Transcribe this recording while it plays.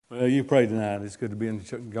Well, you pray tonight. It's good to be in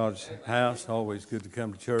God's house. Always good to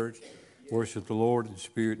come to church, worship the Lord in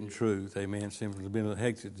spirit and truth. Amen. Seems to have been a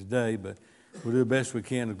hectic today, but we'll do the best we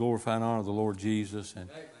can to glorify and honor the Lord Jesus. And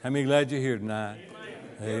how many glad you're here tonight?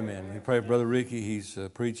 Amen. We pray for Brother Ricky. He's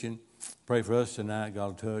preaching. Pray for us tonight.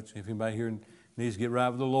 God will touch. If anybody here needs to get right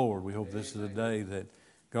with the Lord, we hope this is a day that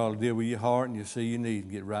God will deal with your heart and you'll see your need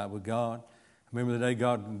and get right with God. I remember the day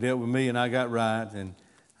God dealt with me and I got right, and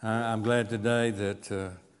I'm glad today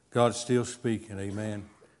that God's still speaking. Amen.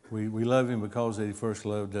 We love Him because He first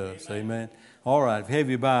loved us. Amen. All right. If you have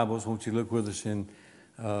your Bibles, won't you look with us in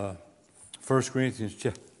 1 Corinthians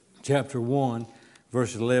chapter 1,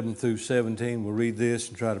 verses 11 through 17. We'll read this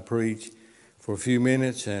and try to preach for a few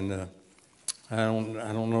minutes. And I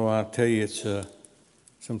don't know. I'll tell you, it's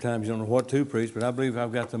sometimes you don't know what to preach, but I believe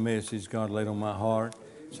I've got the message God laid on my heart.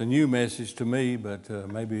 It's a new message to me, but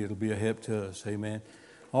maybe it'll be a help to us. Amen.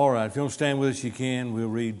 All right, if you want to stand with us, you can. We'll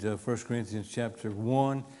read 1 Corinthians chapter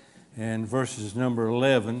 1 and verses number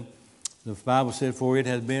 11. The Bible said, "For it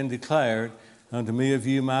has been declared unto me of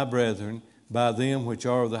you, my brethren, by them which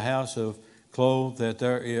are of the house of Chloe, that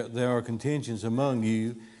there are contentions among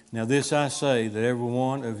you. Now this I say, that every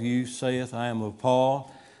one of you saith, I am of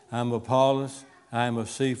Paul, I am of Apollos, I am of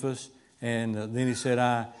Cephas." And then he said,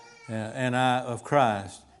 I of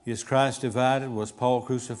Christ. Is Christ divided? Was Paul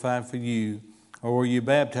crucified for you? Or were you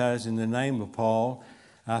baptized in the name of Paul?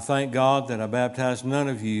 I thank God that I baptized none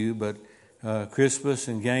of you, but Crispus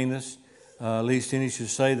and Gaius, lest any should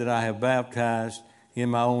say that I have baptized in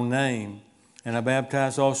my own name. And I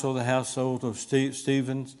baptized also the household of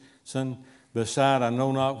Stevenson. Beside, I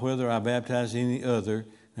know not whether I baptized any other.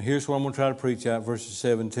 Now here's what I'm going to try to preach out, verses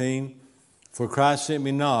 17. For Christ sent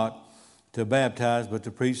me not to baptize, but to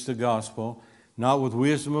preach the gospel, not with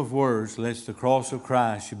wisdom of words, lest the cross of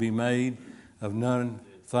Christ should be made of none,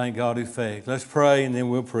 thank God, effect. Let's pray and then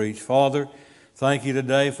we'll preach. Father, thank you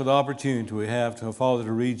today for the opportunity we have to, Father,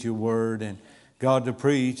 to read your word and God to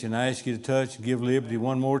preach. And I ask you to touch and give liberty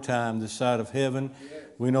one more time this side of heaven.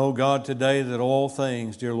 We know, God, today that all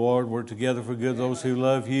things, dear Lord, work together for good those who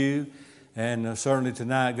love you. And certainly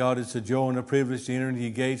tonight, God, it's a joy and a privilege to enter into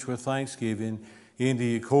your gates with thanksgiving, into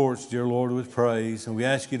your courts, dear Lord, with praise. And we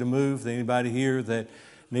ask you to move to anybody here that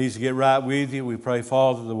needs to get right with you. We pray,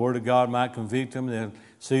 Father, the Word of God might convict them. They'll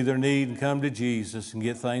see their need and come to Jesus and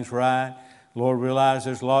get things right. Lord, realize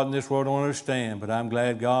there's a lot in this world I don't understand, but I'm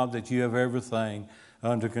glad, God, that you have everything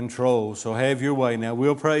under control. So have your way. Now,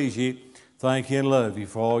 we'll praise you, thank you, and love you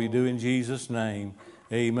for all you do in Jesus' name.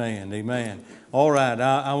 Amen. Amen. All right,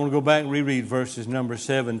 I want to go back and reread verses number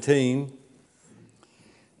 17.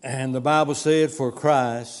 And the Bible said, "For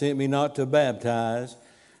Christ sent me not to baptize,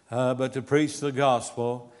 but to preach the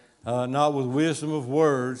gospel, not with wisdom of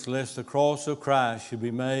words, lest the cross of Christ should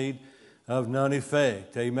be made of none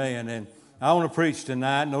effect." Amen. And I want to preach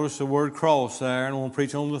tonight. Notice the word cross there, and I want to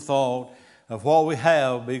preach on the thought of what we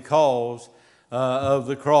have because of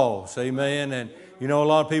the cross. Amen. And you know, a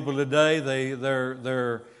lot of people today,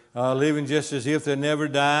 they're living just as if they never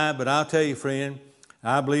die. But I'll tell you, friend,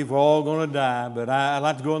 I believe we're all going to die. But I'd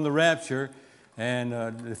like to go in the rapture and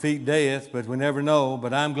defeat death, but we never know.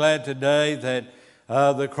 But I'm glad today that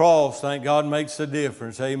the cross, thank God, makes a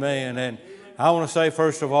difference. Amen. And I want to say,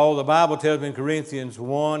 first of all, the Bible tells me in Corinthians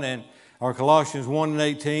 1 or Colossians 1 and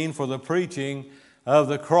 18, "For the preaching of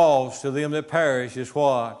the cross to them that perish is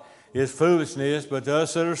what? Is foolishness, but to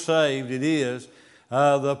us that are saved, it is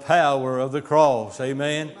the power of the cross."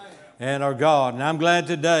 Amen. And our God. And I'm glad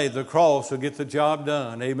today the cross will get the job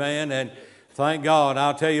done. Amen. And thank God.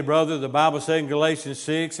 I'll tell you, brother, the Bible says in Galatians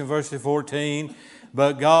 6 and verse 14,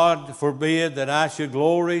 "But God forbid that I should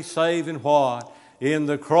glory save in what? In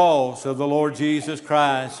the cross of the Lord Jesus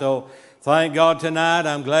Christ." So thank God tonight.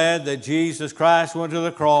 I'm glad that Jesus Christ went to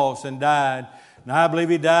the cross and died. And I believe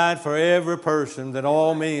He died for every person, that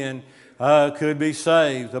all men could be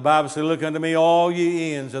saved. The Bible says, "Look unto me, all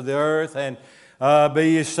ye ends of the earth, and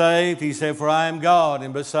be ye saved." He said, "For I am God,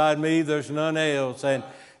 and beside me there's none else." And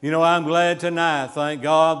you know, I'm glad tonight, thank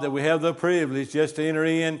God, that we have the privilege just to enter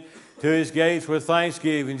in to His gates with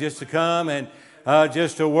thanksgiving, just to come and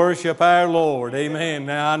just to worship our Lord. Amen.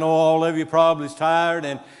 Now, I know all of you probably is tired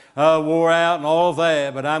and wore out and all of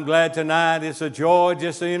that, but I'm glad tonight it's a joy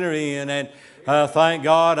just to enter in. And thank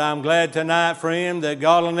God, I'm glad tonight, friend, that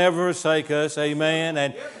God will never forsake us. Amen.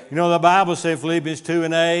 And you know, the Bible said, Philippians 2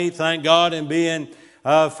 and 8, thank God, in being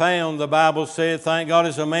found, the Bible said, thank God,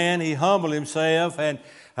 as a man, He humbled Himself and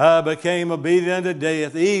became obedient unto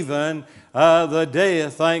death, even the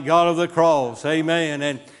death, thank God, of the cross. Amen.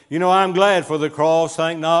 And you know, I'm glad for the cross,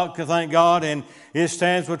 thank God, and it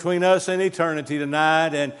stands between us and eternity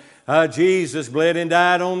tonight. And Jesus bled and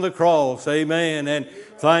died on the cross. Amen. And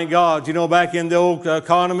thank God. You know, back in the old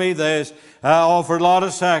economy, there's offered a lot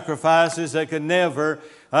of sacrifices that could never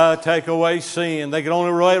take away sin. They could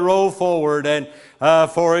only roll forward and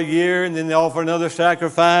for a year, and then they offer another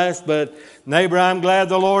sacrifice. But neighbor, I'm glad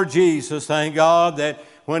the Lord Jesus, thank God, that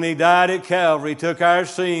when He died at Calvary, He took our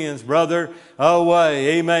sins, brother,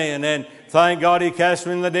 away. Amen. And thank God He cast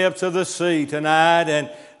them in the depths of the sea tonight. And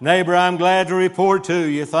neighbor, I'm glad to report to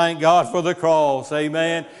you, thank God for the cross.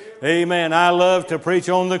 Amen. Amen. I love to preach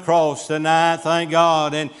on the cross tonight. Thank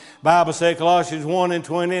God. And Bible said, Colossians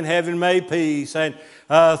 1:20, and heaven made peace, and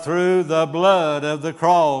through the blood of the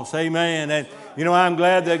cross. Amen. And you know, I'm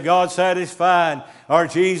glad that God satisfied, or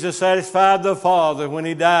Jesus satisfied the Father when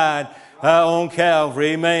He died on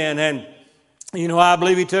Calvary. Amen. And you know, I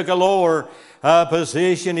believe He took a lower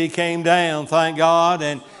position. He came down, thank God,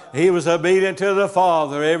 and He was obedient to the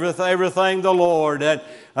Father. Everything the Lord that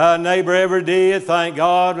neighbor ever did, thank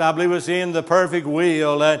God, I believe it was in the perfect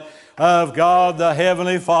will of God the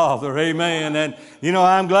Heavenly Father. Amen. And you know,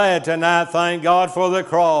 I'm glad tonight, thank God for the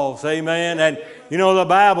cross. Amen. And you know, the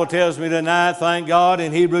Bible tells me tonight, thank God,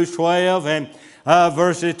 in Hebrews 12 and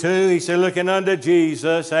verses 2, he said, looking unto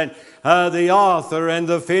Jesus and the author and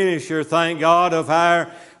the finisher, thank God, of our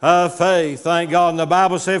faith. Thank God. And the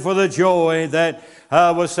Bible said, for the joy that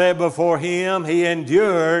was set before Him, He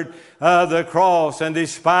endured the cross and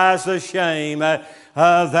despised the shame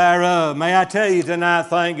thereof. May I tell you tonight,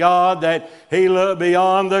 thank God, that He looked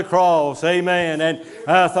beyond the cross. Amen. And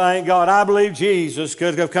thank God, I believe Jesus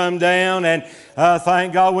could have come down and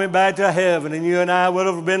thank God went back to heaven, and you and I would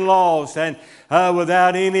have been lost and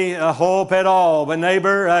without any hope at all. But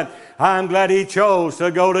neighbor, I'm glad He chose to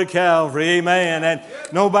go to Calvary. Amen. And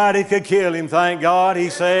nobody could kill Him, thank God. He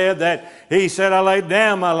said, I laid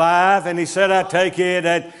down my life, and He said, I take it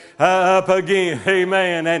up again.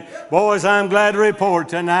 Amen. And boys, I'm glad to report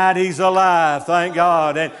tonight He's alive. Thank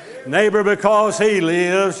God. And neighbor, because He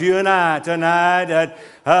lives, you and I tonight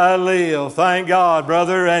live. Thank God,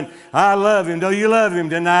 brother. And I love Him. Do you love Him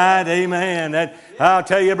tonight? Amen. And I'll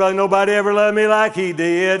tell you, brother, nobody ever loved me like He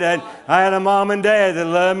did. And I had a mom and dad that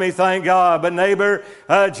loved me, thank God. But neighbor,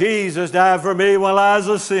 Jesus died for me while I was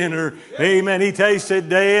a sinner. Amen. He tasted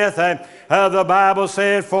death, and the Bible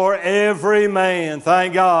said, for every man,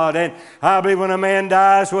 thank God. And I believe when a man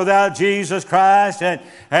dies without Jesus Christ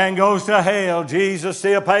and goes to hell, Jesus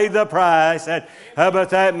still paid the price. But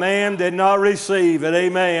that man did not receive it.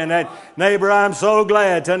 Amen. And neighbor, I'm so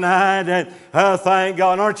glad tonight. And thank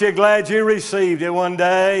God. Aren't you glad you received it one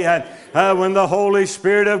day? And when the Holy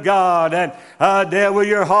Spirit of God dealt with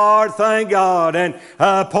your heart, thank God, and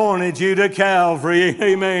pointed you to Calvary.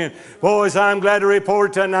 Amen. Boys, I'm glad to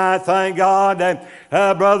report tonight, thank God. And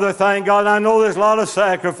brother, thank God. I know there's a lot of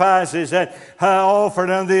sacrifices that offered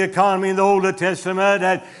under the economy in the Old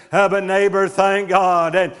Testament. But neighbor, thank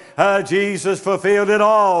God. And Jesus fulfilled it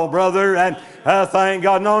all, brother. And thank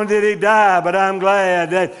God. Not only did He die, but I'm glad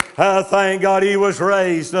that thank God He was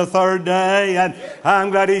raised the third day. And I'm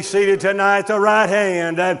glad He's seated tonight at the right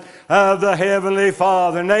hand of the Heavenly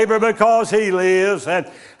Father. Neighbor, because He lives, and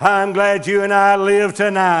I'm glad you and I live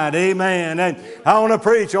tonight. Amen. And I want to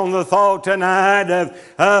preach on the thought tonight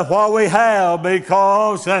of what we have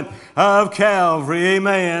because of Calvary.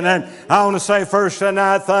 Amen. And I want to say first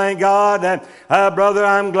tonight, thank God. And brother,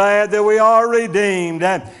 I'm glad that we are redeemed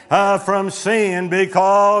from sin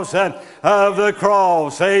because of the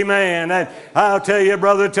cross. Amen. And I'll tell you,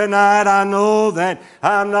 brother, tonight, I know that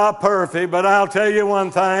I'm not perfect, but I'll tell you one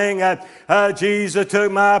thing. Jesus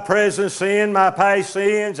took my present sin, my past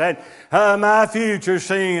sins, and my future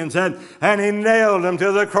sins, and He nailed them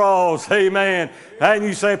to the cross. Amen. And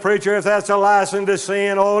you say, preacher, if that's a license to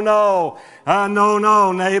sin, oh no.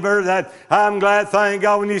 No, neighbor, that I'm glad, thank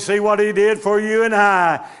God, when you see what He did for you and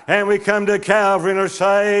I, and we come to Calvary and are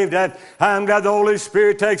saved, and I'm glad the Holy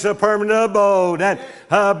Spirit takes a permanent abode, and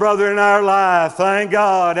brother, in our life, thank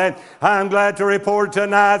God. And I'm glad to report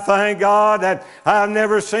tonight, thank God, that I've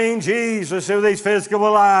never seen Jesus with these physical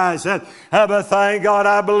eyes, but thank God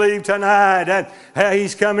I believe tonight that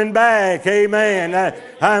He's coming back. Amen.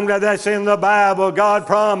 I'm glad that's in the Bible. God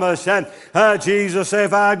promised, and Jesus said,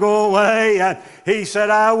 if I go away, He said,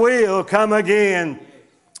 I will come again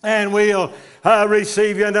and will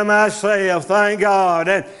receive you unto myself. Thank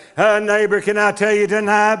God. And neighbor, can I tell you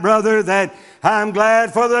tonight, brother, that I'm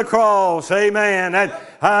glad for the cross. Amen. And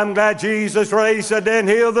I'm glad Jesus raised the dead and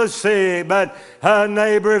healed the sick. But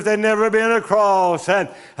neighbor, if there'd never been a cross,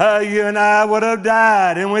 you and I would have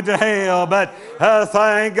died and went to hell. But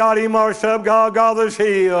thank God He marched up Golgotha's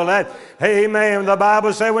hill. Amen. The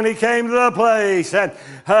Bible said when He came to the place that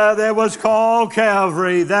was called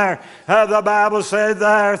Calvary, there the Bible said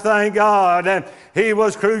there, thank God, and He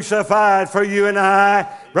was crucified for you and I.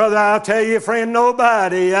 Brother, I'll tell you, friend,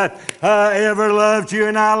 nobody ever loved you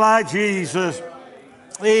and I like Jesus.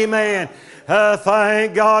 Amen.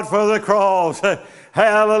 Thank God for the cross.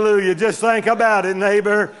 Hallelujah. Just think about it,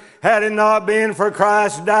 neighbor. Had it not been for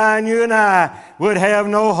Christ dying, you and I would have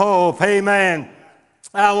no hope. Amen.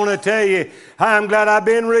 I want to tell you, I'm glad I've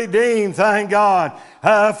been redeemed, thank God,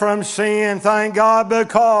 from sin, thank God,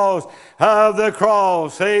 because of the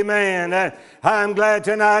cross. Amen. I'm glad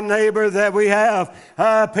tonight, neighbor, that we have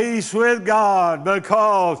peace with God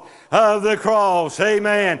because of the cross.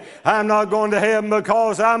 Amen. I'm not going to heaven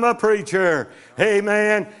because I'm a preacher.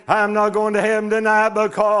 Amen. I'm not going to heaven tonight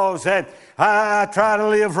because I try to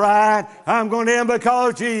live right. I'm going to heaven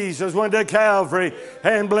because Jesus went to Calvary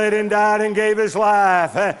and bled and died and gave His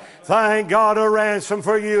life. Thank God, a ransom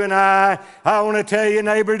for you and I. I want to tell you,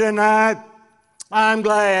 neighbor, tonight, I'm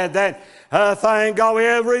glad that thank God we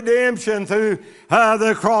have redemption through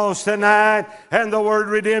the cross tonight. And the word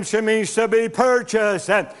redemption means to be purchased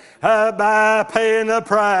by paying the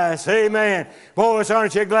price. Amen. Boys,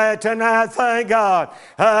 aren't you glad tonight? Thank God.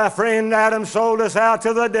 Friend Adam sold us out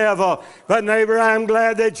to the devil. But neighbor, I'm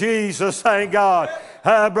glad that Jesus, thank God,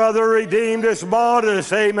 brother, redeemed us, bought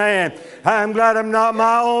us. Amen. I'm glad I'm not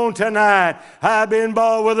my own tonight. I've been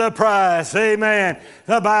bought with a price. Amen.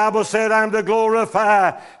 The Bible said I'm to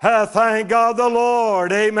glorify, thank God, the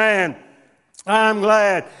Lord. Amen. I'm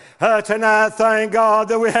glad tonight, thank God,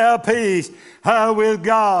 that we have peace with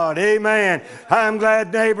God. Amen. I'm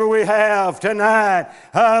glad, neighbor, we have tonight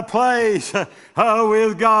a place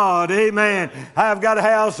with God. Amen. I've got a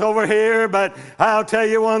house over here, but I'll tell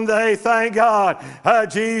you one day, thank God,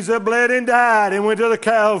 Jesus bled and died and went to the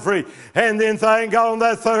Calvary. And then thank God on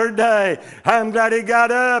that third day, I'm glad He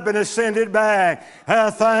got up and ascended back.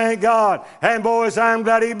 Thank God. And boys, I'm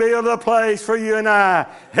glad He built a place for you and I.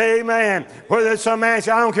 Amen. Whether it's some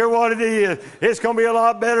mansion, I don't care what it is. It's going to be a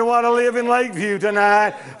lot better than what I live in Lakeview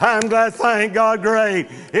tonight. I'm glad, thank God, great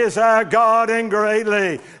is our God and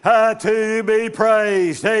greatly to be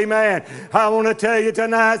praised. Amen. I want to tell you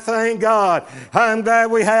tonight, thank God, I'm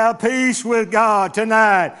glad we have peace with God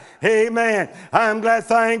tonight. Amen. I'm glad,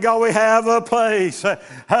 thank God, we have a place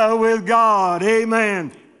with God.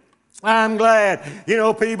 Amen. I'm glad,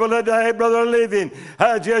 people today, brother, are living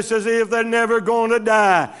just as if they're never going to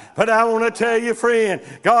die. But I want to tell you, friend,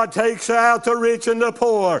 God takes out the rich and the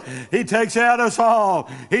poor. He takes out us all.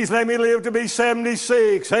 He's let me live to be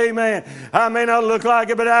 76. Amen. I may not look like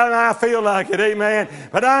it, but I feel like it. Amen.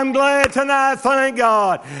 But I'm glad tonight, thank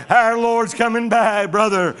God, our Lord's coming back,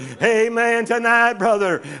 brother. Amen. Tonight,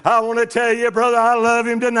 brother, I want to tell you, brother, I love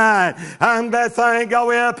Him tonight. I'm glad, thank God,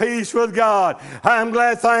 we have peace with God. I'm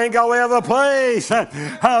glad, thank God, we have a place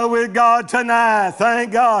with God tonight.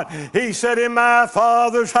 Thank God. He said, in my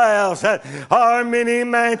Father's house are many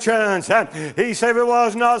mansions. He said, if it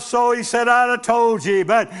was not so, He said, I'd have told you.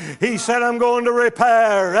 But He said, I'm going to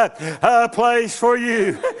repair a place for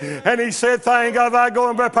you. And He said, thank God, if I go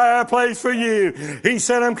and prepare a place for you, He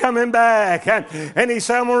said, I'm coming back. And He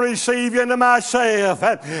said, I'm going to receive you into myself.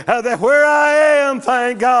 That where I am,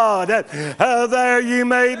 thank God, there you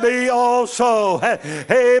may be also.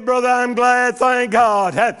 Hey, brother, I'm glad, thank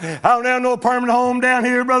God. I don't have no permanent home down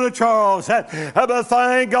here, Brother Charles. But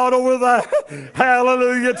thank God over there.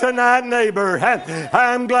 Hallelujah tonight, neighbor.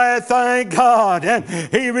 I'm glad, thank God.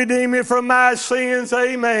 He redeemed me from my sins.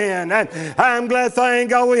 Amen. I'm glad,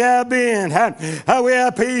 thank God, we have been. We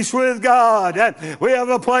have peace with God. We have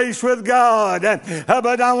a place with God.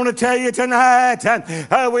 But I want to tell you tonight,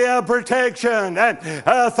 we have protection.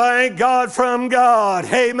 Thank God from God.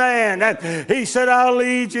 Amen. He said, I'll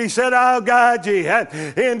lead you. He said, I'll guide you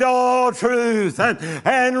into all truth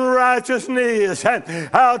and righteousness.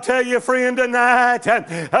 I'll tell you, friend, tonight,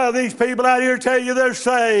 these people out here tell you they're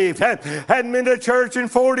saved. Hadn't been to church in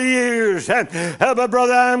 40 years. But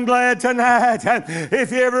brother, I'm glad tonight,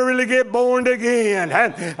 if you ever really get born again,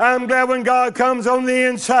 I'm glad when God comes on the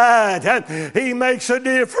inside, He makes a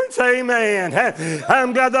difference. Amen.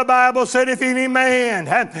 I'm glad the Bible said, if any man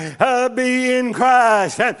be in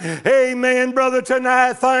Christ. Amen, brother,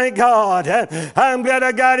 tonight, thank God. I'm glad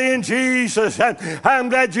I got in Jesus. I'm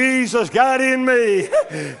glad Jesus got in me.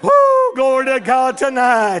 Woo, glory to God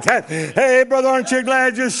tonight. Hey, brother, aren't you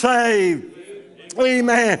glad you're saved?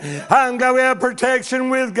 Amen. I'm glad we have protection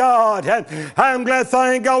with God. I'm glad,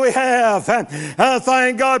 thank God, we have.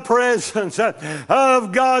 Thank God, presence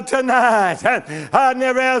of God tonight. I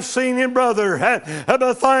never have seen him, brother.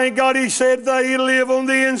 But thank God he said that he live on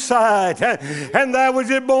the inside. And that was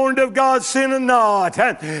it born of God, sinneth not.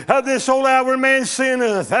 This old outward man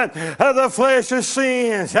sinneth. The flesh is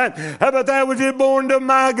sins. But that was it born of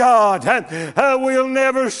my God. We'll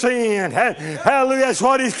never sin. Hallelujah. That's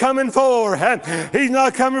what he's coming for. He's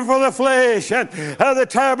not coming for the flesh. The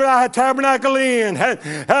tabernacle in.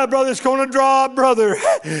 Brother, it's going to draw up, brother.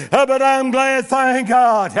 But I'm glad, thank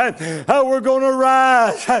God, we're going to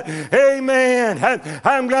rise. Amen.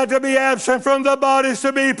 I'm glad to be absent from the bodies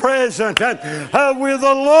to be present with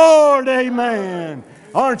the Lord. Amen.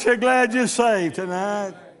 Aren't you glad you're saved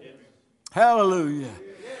tonight? Hallelujah.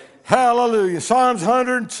 Hallelujah. Psalms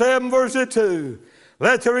 107 verse 2.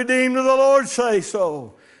 Let the redeemed of the Lord say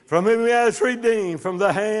so. From whom he has redeemed from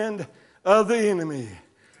the hand of the enemy.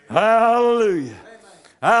 Hallelujah.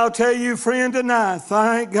 I'll tell you, friend, tonight,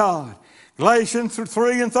 thank God. Galatians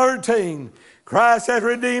 3:13. Christ hath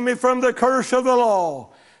redeemed me from the curse of the law,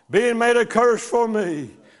 being made a curse for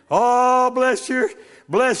me. Oh,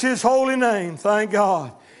 bless his holy name. Thank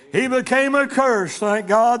God. He became a curse. Thank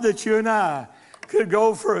God that you and I could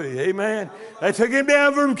go free. Amen. They took him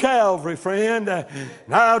down from Calvary, friend. Now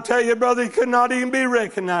I'll tell you, brother, he could not even be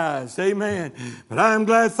recognized. Amen. But I'm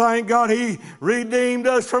glad, thank God, he redeemed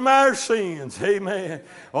us from our sins. Amen.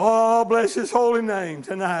 Oh, bless his holy name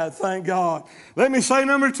tonight. Thank God. Let me say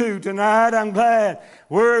number 2 tonight. I'm glad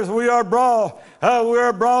we are brought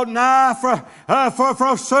nigh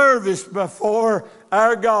for service before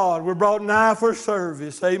our God. We're brought nigh for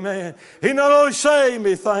service. Amen. He not only saved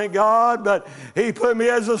me, thank God, but he put me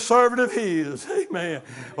as a servant of his. Amen.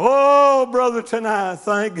 Oh, brother, tonight,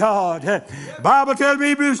 thank God. Bible tells me,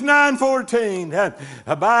 Hebrews 9:14.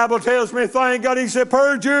 The Bible tells me, thank God, he said,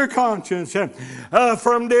 purge your conscience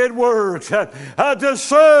from dead works to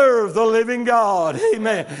serve the living God.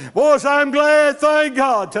 Amen. Boys, I'm glad, thank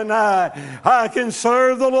God, tonight I can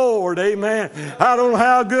serve the Lord. Amen. I don't know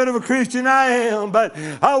how good of a Christian I am, but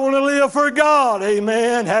I want to live for God.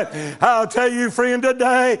 Amen. I'll tell you, friend,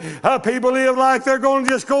 today, people live like they're going to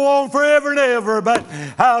just go on forever and ever. But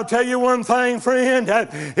I'll tell you one thing, friend,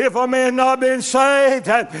 if a man not been saved,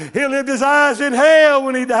 he'll lift his eyes in hell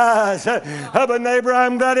when he dies. But neighbor,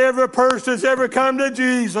 I'm glad every person that's ever come to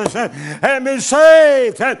Jesus and been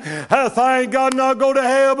saved, thank God, not go to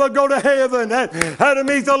hell, but go to heaven to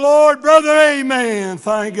meet the Lord, brother. Amen.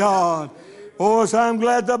 Thank God. Boys, I'm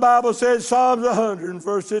glad the Bible says, Psalms 100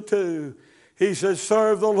 verse 2. He says,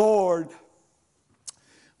 serve the Lord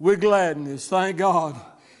with gladness. Thank God.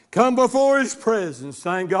 Come before his presence.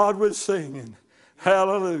 Thank God with singing.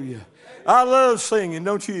 Hallelujah. I love singing,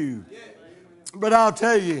 don't you? But I'll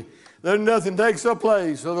tell you, there's nothing takes the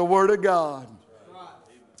place of the Word of God.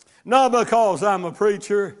 Not because I'm a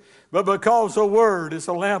preacher, but because the Word is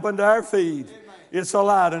a lamp unto our feet. It's a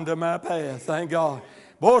light unto my path. Thank God.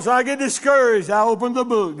 Boys, I get discouraged, I open the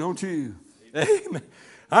book, don't you? Amen.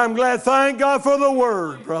 I'm glad, thank God for the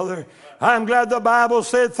Word, brother. I'm glad the Bible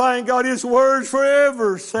said, thank God, his word's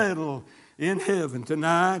forever settled in heaven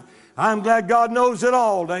tonight. I'm glad God knows it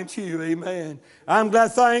all, ain't you? Amen. I'm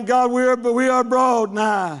glad, thank God, we are brought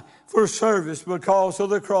nigh for service because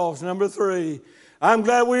of the cross. Number 3, I'm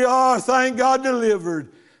glad we are, thank God,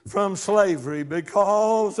 delivered from slavery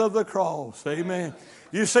because of the cross. Amen.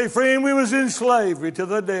 You say, friend, we was in slavery to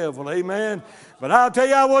the devil. Amen. But I'll tell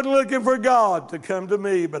you, I wasn't looking for God to come to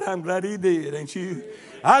me, but I'm glad he did, ain't you?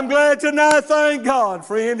 I'm glad tonight, thank God,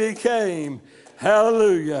 friend, he came.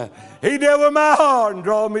 Hallelujah. He dealt with my heart and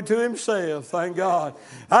drew me to himself. Thank God.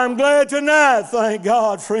 I'm glad tonight, thank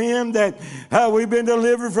God, friend, that we've been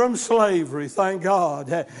delivered from slavery. Thank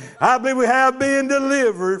God. I believe we have been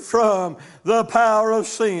delivered from the power of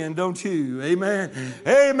sin, don't you? Amen.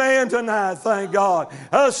 Amen tonight, thank God.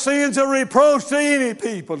 Sin's a reproach to any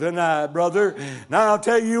people tonight, brother. Now I'll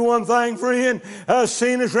tell you one thing, friend.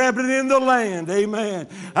 Sin is rampant in the land. Amen.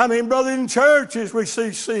 I mean, brother, in churches we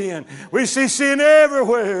see sin. We see sin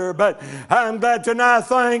everywhere. But I'm glad tonight,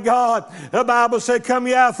 thank God. The Bible said, come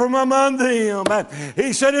ye out from among them.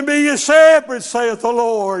 He said, and be ye separate, saith the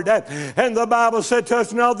Lord. And the Bible said,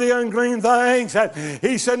 touch not the unclean things.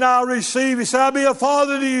 He said, I'll receive. He said, I'll be a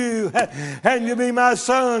father to you, and you be my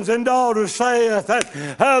sons and daughters, saith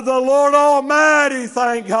the Lord Almighty.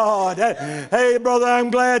 Thank God. Hey, brother, I'm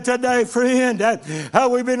glad today, friend, that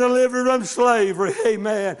we've been delivered from slavery.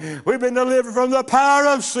 Amen. We've been delivered from the power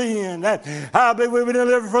of sin. I believe we've been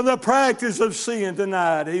delivered from the practice of sin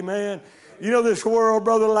tonight. Amen. You know this world,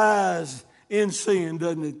 brother, lies in sin,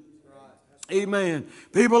 doesn't it? Amen.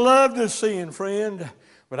 People love to sin, friend.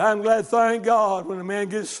 But I'm glad, thank God, when a man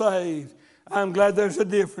gets saved, I'm glad there's a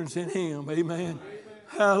difference in him. Amen.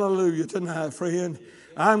 Hallelujah tonight, friend.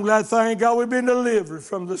 I'm glad, thank God, we've been delivered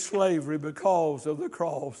from the slavery because of the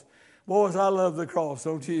cross. Boys, I love the cross,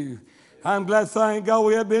 don't you? I'm glad, thank God,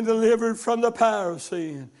 we have been delivered from the power of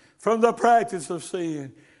sin, from the practice of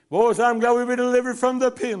sin. Boys, I'm glad we've been delivered from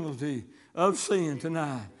the penalty of sin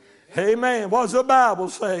tonight. Amen. What does the Bible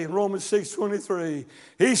say in Romans 6:23?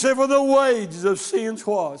 He said, for the wages of sin's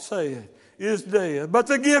what? Say it. Is death. But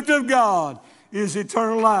the gift of God is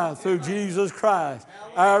eternal life through Jesus Christ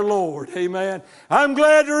our Lord. Amen. I'm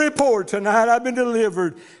glad to report tonight I've been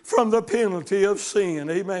delivered from the penalty of sin.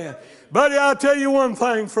 Amen. Buddy, I'll tell you one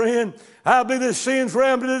thing, friend. I believe the sin's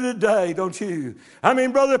rampant today, don't you? I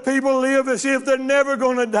mean, brother, people live as if they're never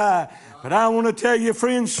going to die. But I want to tell you,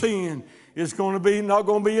 friend, sin is going to be not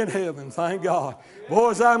going to be in heaven. Thank God.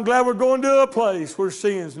 Boys, I'm glad we're going to a place where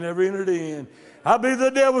sin's never entered in. I believe the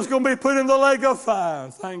devil's going to be put in the lake of fire.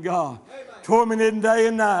 Thank God. Tormented day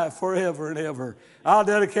and night forever and ever. I'll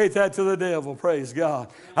dedicate that to the devil. Praise God.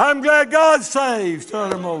 I'm glad God saves to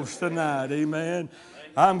uttermost tonight. Amen.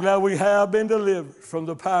 I'm glad we have been delivered from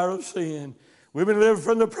the power of sin. We've been delivered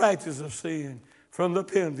from the practice of sin, from the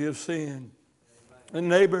penalty of sin. And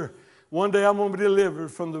neighbor, one day I'm going to be delivered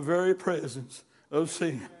from the very presence of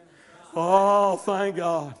sin. Oh, thank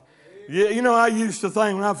God. Yeah, you know, I used to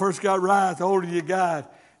think when I first got right, the older you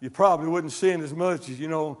got, you probably wouldn't sin as much as,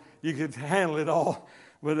 you could handle it all.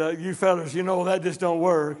 But you fellas, that just don't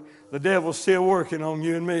work. The devil's still working on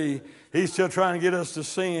you and me. He's still trying to get us to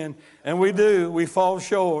sin. And we do. We fall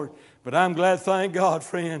short. But I'm glad, thank God,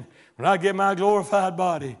 friend, when I get my glorified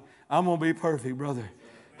body, I'm going to be perfect, brother.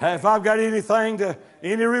 If I've got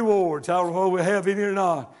any rewards, I don't know if we have any or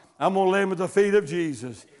not, I'm going to lay them at the feet of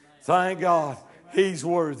Jesus. Thank God. He's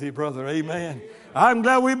worthy, brother. Amen. I'm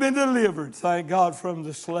glad we've been delivered, thank God, from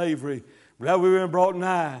the slavery. Glad we've been brought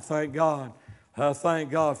nigh, thank God.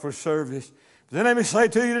 Thank God for service. But then let me say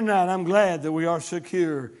to you tonight, I'm glad that we are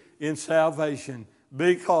secure in salvation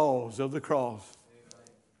because of the cross.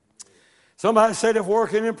 Somebody said if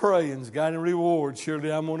working and praying's got any reward,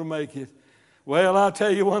 surely I'm going to make it. Well, I'll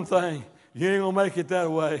tell you one thing. You ain't going to make it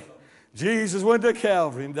that way. Jesus went to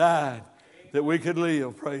Calvary and died that we could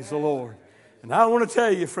live. Praise the Lord. And I want to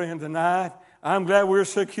tell you, friend, tonight, I'm glad we're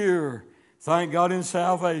secure. Thank God in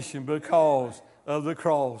salvation because of the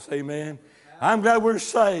cross. Amen. I'm glad we're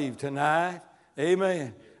saved tonight.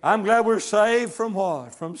 Amen. I'm glad we're saved from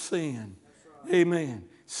what? From sin. Amen.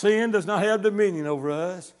 Sin does not have dominion over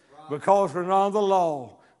us because we're not under the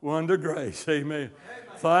law. We're under grace. Amen.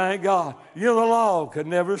 Thank God. The law could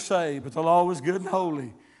never save, but the law was good and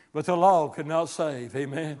holy. But the law could not save.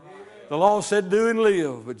 Amen. The law said do and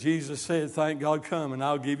live, but Jesus said, thank God, come and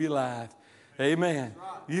I'll give you life. Amen.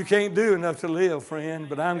 You can't do enough to live, friend,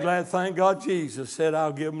 but I'm glad, thank God, Jesus said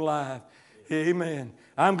I'll give them life. Amen.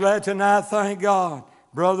 I'm glad tonight, thank God,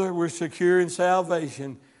 brother, we're secure in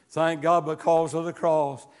salvation. Thank God because of the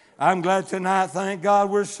cross. I'm glad tonight, thank God,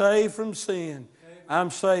 we're saved from sin. I'm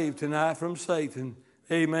saved tonight from Satan.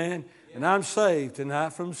 Amen. And I'm saved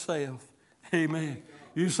tonight from self. Amen.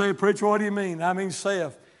 You say, preacher, what do you mean? I mean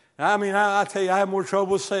self. I tell you, I have more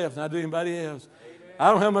trouble with self than I do anybody else. Amen.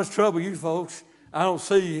 I don't have much trouble with you folks. I don't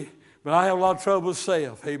see you, but I have a lot of trouble with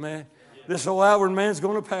self. Amen. This old outward man's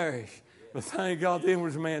going to perish. But thank God the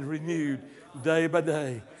inward man's renewed day by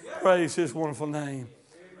day. Praise His wonderful name.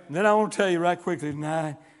 And then I want to tell you right quickly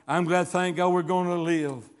tonight, I'm glad, thank God, we're going to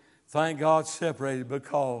live. Thank God, separated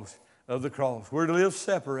because of the cross. We're to live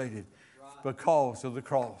separated because of the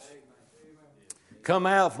cross. Come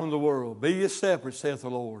out from the world. Be ye separate, saith the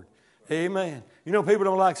Lord. Amen. People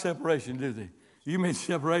don't like separation, do they? You mean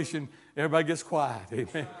separation, everybody gets quiet.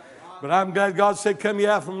 Amen. But I'm glad God said, come ye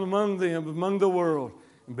out from among them, among the world,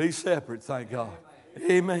 and be separate, thank God.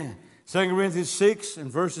 Amen. 2 Corinthians 6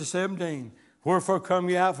 and verses 17. Wherefore come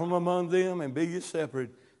ye out from among them, and be ye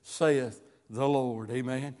separate, saith the Lord.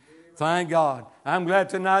 Amen. Thank God. I'm glad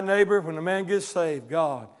tonight, neighbor, when a man gets saved,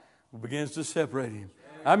 God begins to separate him.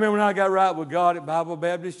 I remember when I got right with God at Bible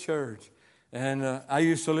Baptist Church, and I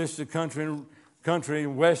used to listen to country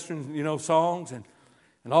and western, songs and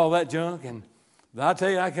all that junk. And I tell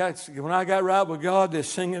you, when I got right with God, they're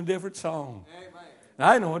singing a different song. Amen. And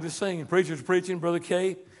I didn't know what to sing. And preacher's preaching, Brother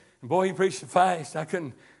Kate, and boy, he preached fast. I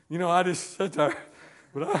couldn't, I just sat there.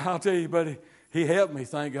 But I'll tell you, buddy, he helped me,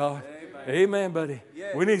 thank God. Amen, Amen buddy.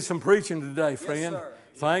 Yes. We need some preaching today, friend. Yes,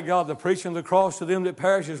 thank God, the preaching of the cross to them that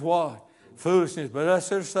perish is what? Foolishness. But us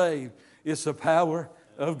that are saved, it's the power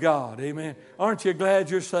of God. Amen. Aren't you glad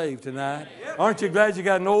you're saved tonight? Aren't you glad you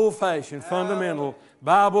got an old-fashioned, fundamental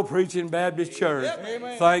Bible preaching Baptist church.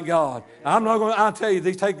 Amen. Thank God. I'll tell you,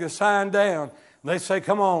 they take the sign down. They say,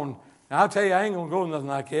 come on. I'll tell you, I ain't going to go to nothing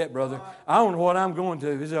like that, brother. I don't know what I'm going to.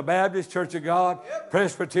 Is it a Baptist, Church of God,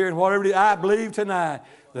 Presbyterian, whatever it is? I believe tonight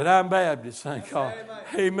that I'm Baptist. Thank God.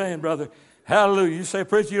 Amen, brother. Hallelujah. You say,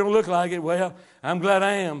 preacher, you don't look like it. Well, I'm glad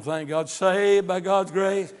I am. Thank God. Saved by God's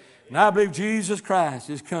grace. And I believe Jesus Christ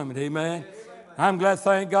is coming. Amen. I'm glad,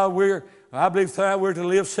 thank God, I believe we're to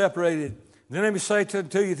live separated. Then let me say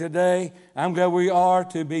to you today, I'm glad we are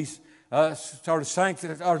to be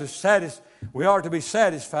we are to be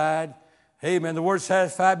satisfied. Amen. The word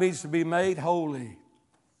satisfied means to be made holy.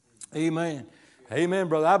 Amen. Amen,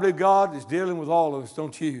 brother. I believe God is dealing with all of us,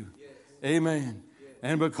 don't you? Amen.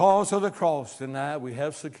 And because of the cross tonight, we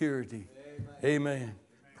have security. Amen.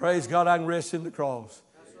 Praise God, I can rest in the cross.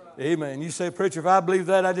 Amen. You say, preacher, if I believe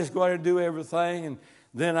that, I just go out and do everything, and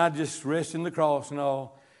then I just rest in the cross.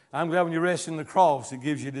 No. I'm glad when you rest in the cross, it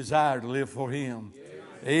gives you a desire to live for Him.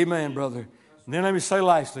 Amen, brother. And then let me say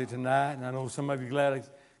lastly tonight, and I know some of you glad I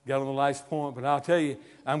got on the last point, but I'll tell you,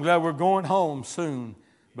 I'm glad we're going home soon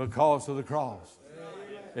because of the cross.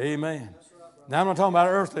 Amen. Now I'm not talking about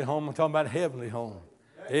an earthly home, I'm talking about a heavenly home.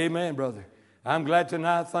 Amen, brother. I'm glad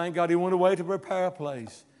tonight, thank God, He went away to prepare a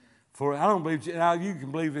place. For I don't believe, now you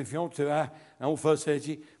can believe if you want to, I won't fuss at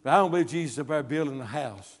you, but I don't believe Jesus is up there building a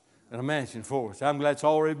house and a mansion for us. I'm glad it's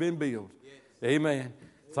already been built. Amen.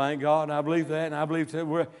 Thank God, and I believe that, and I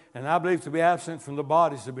believe to be absent from the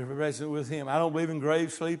bodies to be present with Him. I don't believe in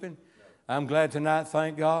grave sleeping. I'm glad tonight,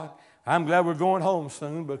 thank God. I'm glad we're going home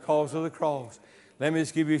soon because of the cross. Let me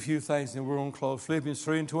just give you a few things, and we're going to close. Philippians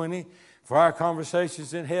 3:20. For our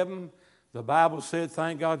conversations in heaven, the Bible said,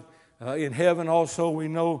 thank God, in heaven also we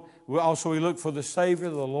look for the Savior,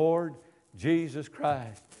 the Lord Jesus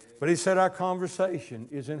Christ. But He said our conversation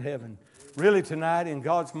is in heaven. Really tonight, in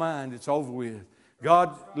God's mind, it's over with.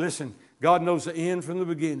 God, listen, God knows the end from the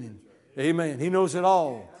beginning. Amen. He knows it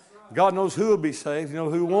all. God knows who will be saved. He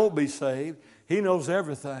knows who won't be saved. He knows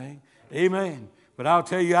everything. Amen. But I'll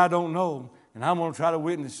tell you, I don't know. And I'm going to try to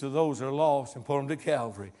witness to those that are lost and put them to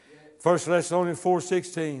Calvary. 1 Thessalonians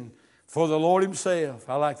 4:16. For the Lord Himself,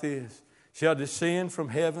 I like this, shall descend from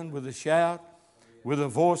heaven with a shout, with the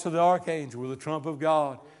voice of the archangel, with the trump of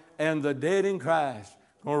God, and the dead in Christ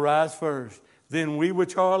will rise first. Then we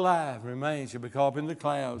which are alive remain shall be caught up in the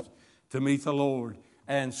clouds to meet the Lord.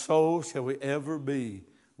 And so shall we ever be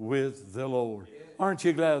with the Lord. Aren't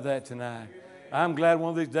you glad of that tonight? I'm glad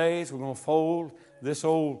one of these days we're going to fold this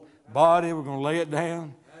old body. We're going to lay it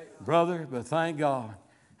down, brother. But thank God.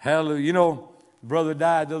 Hallelujah. You know, brother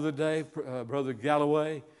died the other day. Brother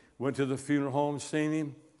Galloway went to the funeral home and seen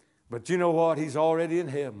him. But you know what? He's already in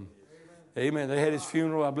heaven. Amen. They had his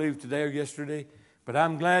funeral, I believe, today or yesterday. But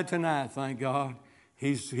I'm glad tonight, thank God,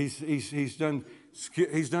 he's done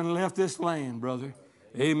left this land, brother.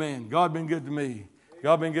 Amen. God been good to me.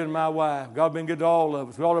 God been good to my wife. God been good to all of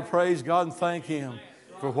us. We ought to praise God and thank Him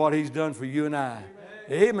for what He's done for you and I.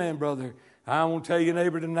 Amen, brother. I want to tell you,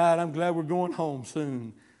 neighbor, tonight, I'm glad we're going home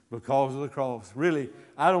soon because of the cross. Really,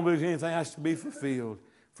 I don't believe anything has to be fulfilled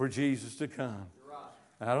for Jesus to come.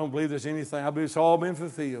 I don't believe there's anything. I believe it's all been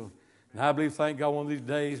fulfilled. And I believe, thank God, one of these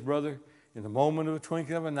days, brother, in the moment of a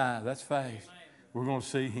twinkling of an eye, that's fast, we're going to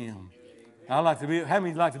see Him. How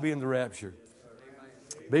many like to be in the rapture?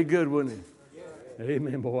 Be good, wouldn't it?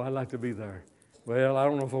 Amen, boy, I'd like to be there. Well, I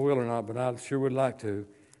don't know if I will or not, but I sure would like to.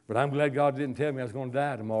 But I'm glad God didn't tell me I was going to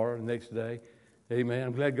die tomorrow or the next day. Amen.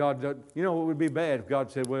 I'm glad God doesn't. You know, it would be bad if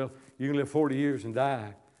God said, well, you can live 40 years and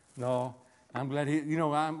die. No, I'm glad we don't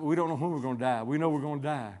know when we're going to die. We know we're going to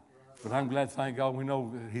die. But I'm glad, thank God, we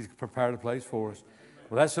know He's prepared a place for us.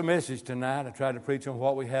 Well, that's the message tonight. I tried to preach on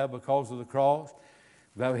what we have because of the cross.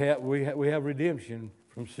 That we have redemption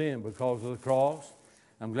from sin because of the cross.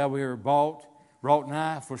 I'm glad we were brought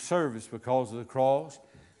nigh for service because of the cross.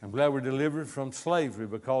 I'm glad we're delivered from slavery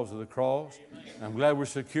because of the cross. I'm glad we're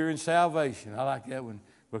secure in salvation. I like that one,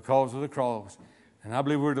 because of the cross. And I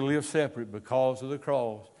believe we're to live separate because of the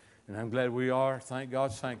cross. And I'm glad we are, thank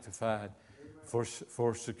God, sanctified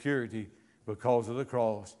for security because of the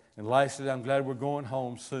cross. And lastly, I'm glad we're going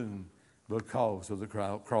home soon because of the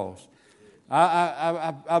cross.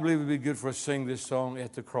 I believe it would be good for us to sing this song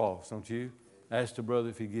at the cross, don't you? Ask the brother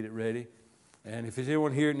if he'd get it ready. And if there's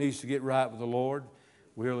anyone here that needs to get right with the Lord,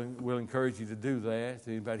 we'll encourage you to do that.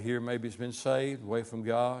 Anybody here maybe has been saved, away from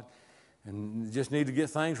God, and you just need to get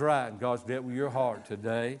things right. And God's dealt with your heart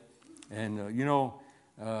today. And,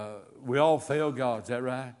 we all fail God, is that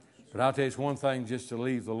right? But I'll tell you, it's one thing just to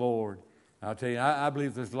leave the Lord. I'll tell you, I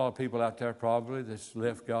believe there's a lot of people out there probably that's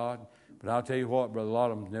left God. But I'll tell you what, brother, a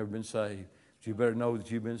lot of them have never been saved. But you better know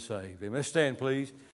that you've been saved. Let's stand, please.